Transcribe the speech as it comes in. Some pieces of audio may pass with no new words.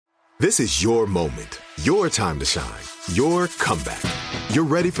This is your moment, your time to shine, your comeback. You're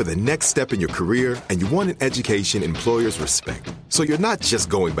ready for the next step in your career, and you want an education employers respect. So you're not just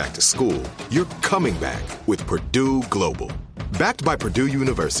going back to school, you're coming back with Purdue Global. Backed by Purdue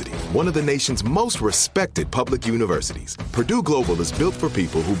University, one of the nation's most respected public universities, Purdue Global is built for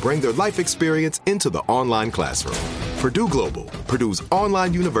people who bring their life experience into the online classroom. Purdue Global, Purdue's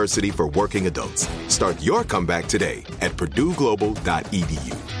online university for working adults. Start your comeback today at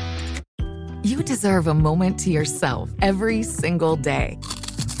purdueglobal.edu. You deserve a moment to yourself every single day.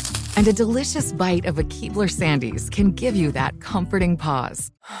 And a delicious bite of a Keebler Sandies can give you that comforting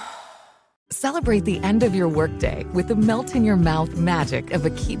pause. Celebrate the end of your workday with the melt-in-your-mouth magic of a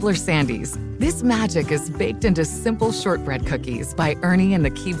Keebler Sandies. This magic is baked into simple shortbread cookies by Ernie and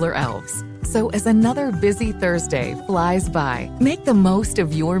the Keebler Elves. So as another busy Thursday flies by, make the most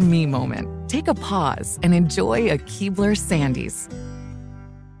of your me moment. Take a pause and enjoy a Keebler Sandies.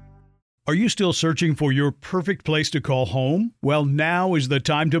 Are you still searching for your perfect place to call home? Well, now is the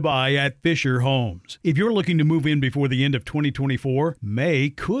time to buy at Fisher Homes. If you're looking to move in before the end of 2024,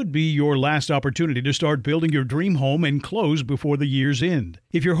 May could be your last opportunity to start building your dream home and close before the year's end.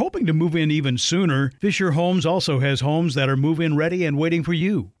 If you're hoping to move in even sooner, Fisher Homes also has homes that are move-in ready and waiting for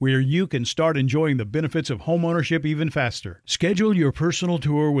you, where you can start enjoying the benefits of homeownership even faster. Schedule your personal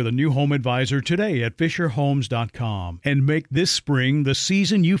tour with a new home advisor today at FisherHomes.com and make this spring the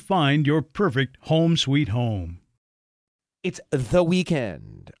season you find your perfect home sweet home. It's the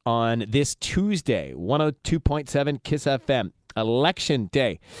weekend on this Tuesday, 102.7 KISS FM, Election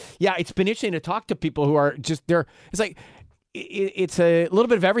Day. Yeah, it's been interesting to talk to people who are just there. It's like it's a little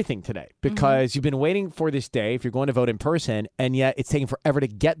bit of everything today because you've been waiting for this day if you're going to vote in person, and yet it's taking forever to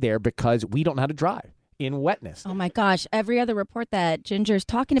get there because we don't know how to drive in wetness. Oh my gosh! Every other report that Ginger's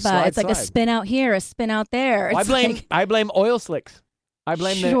talking about, Slide, it's like a spin out here, a spin out there. Well, It's I blame oil slicks. I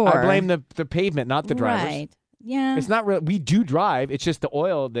blame the pavement, not the drivers. Right. Yeah. It's not real. We do drive. It's just the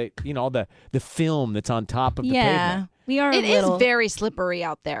oil that the film that's on top of the pavement. We are. It is very slippery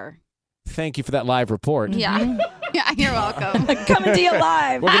out there. Thank you for that live report. Yeah. Yeah, you're welcome. Coming to you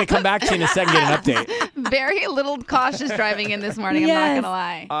live. We're going to come back to you in a second, get an update. Very little cautious driving in this morning, I'm not going to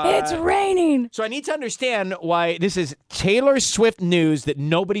lie. It's raining. So I need to understand why this is Taylor Swift news that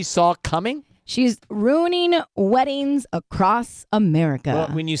nobody saw coming. She's ruining weddings across America. Well,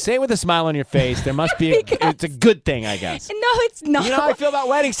 when you say it with a smile on your face, there must be it's a good thing, I guess. No, it's not. You know how I feel about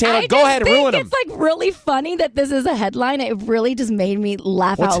weddings, Taylor. Go ahead and and ruin them. It's like really funny that this is a headline. It really just made me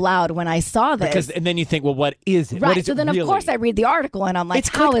laugh out loud when I saw this. And then you think, well, what is it? Right. What is so it then, really? of course, I read the article and I'm like,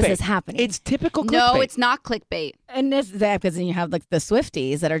 how is this happening? It's typical clickbait. No, it's not clickbait. And this because then you have like the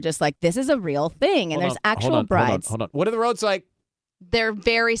Swifties that are just like, this is a real thing, and there's actual brides. Hold on. What are the roads like? They're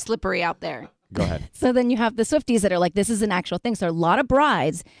very slippery out there. Go ahead. So then you have the Swifties that are like, this is an actual thing. So a lot of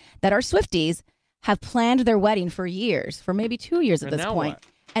brides that are Swifties have planned their wedding for years, for maybe 2 years at this point. What?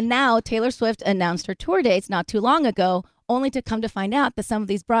 And now Taylor Swift announced her tour dates not too long ago, only to come to find out that some of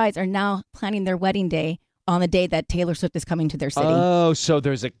these brides are now planning their wedding day on the day that Taylor Swift is coming to their city. Oh, so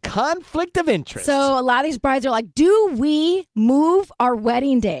there's a conflict of interest. So a lot of these brides are like, do we move our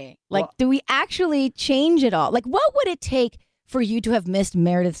wedding day? Like, do we actually change it all? Like, what would it take for you to have missed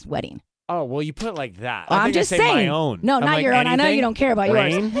Meredith's wedding? Oh, well, you put it like that. Well, I I'm think I just say saying. my own. No, I'm not like, your own. I know anything? you don't care about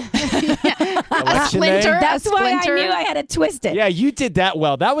yours. Rain? A splinter. That's why I splinter. knew I had to twist it. Yeah, you did that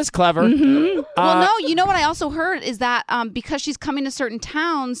well. That was clever. Well, no, you know what I also heard is that because she's coming to certain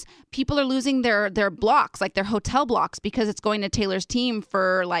towns, people are losing their blocks, like their hotel blocks, because it's going to Taylor's team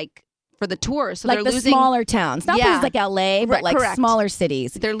for the tour. So like they're the losing smaller towns, not places like LA, but like correct. smaller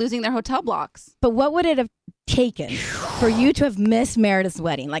cities. They're losing their hotel blocks. But what would it have taken for you to have missed Meredith's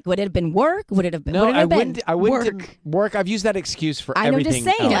wedding? Like, would it have been work? Would it have been? No, would it I have been woun't. I wouldn't work. I've used that excuse for I know, everything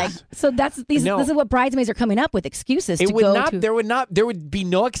just saying. else. Like, so that's these. No. This is what bridesmaids are coming up with excuses It to would go not. to. There would be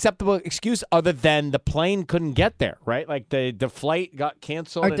no acceptable excuse other than the plane couldn't get there, right? Like the flight got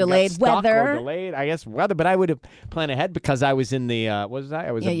canceled Or and delayed. got stuck Weather. or delayed. I guess weather, but I would have planned ahead because I was in the what was that?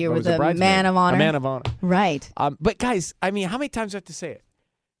 I was Yeah, you I were was a the bridesmaid. man of honor. A man of honor. Right. But guys, I mean, how many times do I have to say it?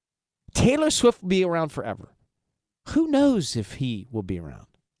 Taylor Swift will be around forever. Who knows if he will be around?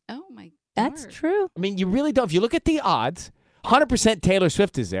 Oh my! That's word. true. I mean, you really don't. If you look at the odds, 100% Taylor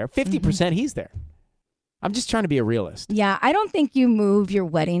Swift is there. 50% he's there. I'm just trying to be a realist. Yeah, I don't think you move your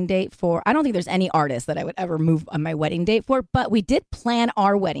wedding date for. I don't think there's any artist that I would ever move on my wedding date for. But we did plan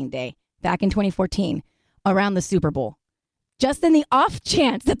our wedding day back in 2014 around the Super Bowl. Just in the off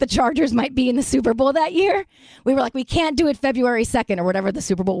chance that the Chargers might be in the Super Bowl that year, we were like, we can't do it February 2nd or whatever the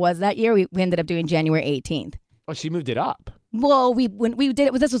Super Bowl was that year. We ended up doing January 18th. Oh, she moved it up. Well, when we did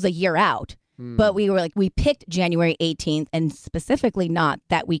it, this was a year out. But we picked January 18th and specifically not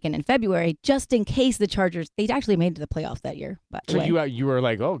that weekend in February, just in case the Chargers, they actually made it to the playoffs that year. By the So way. you were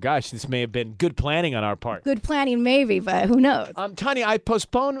like, oh gosh, this may have been good planning on our part. Good planning, maybe, but who knows? Tanya, I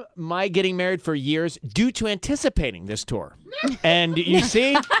postponed my getting married for years due to anticipating this tour. And you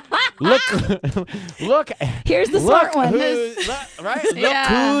see, look. Here's the smart one. Look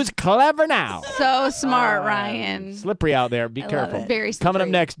who's clever now. So smart, Ryan. Slippery out there. Be careful. it. Very slippery. Coming up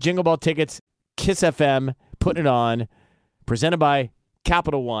next, Jingle Ball tickets, Kiss FM, putting it on, presented by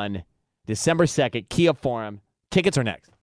Capital One, December 2nd, Kia Forum. Tickets are next.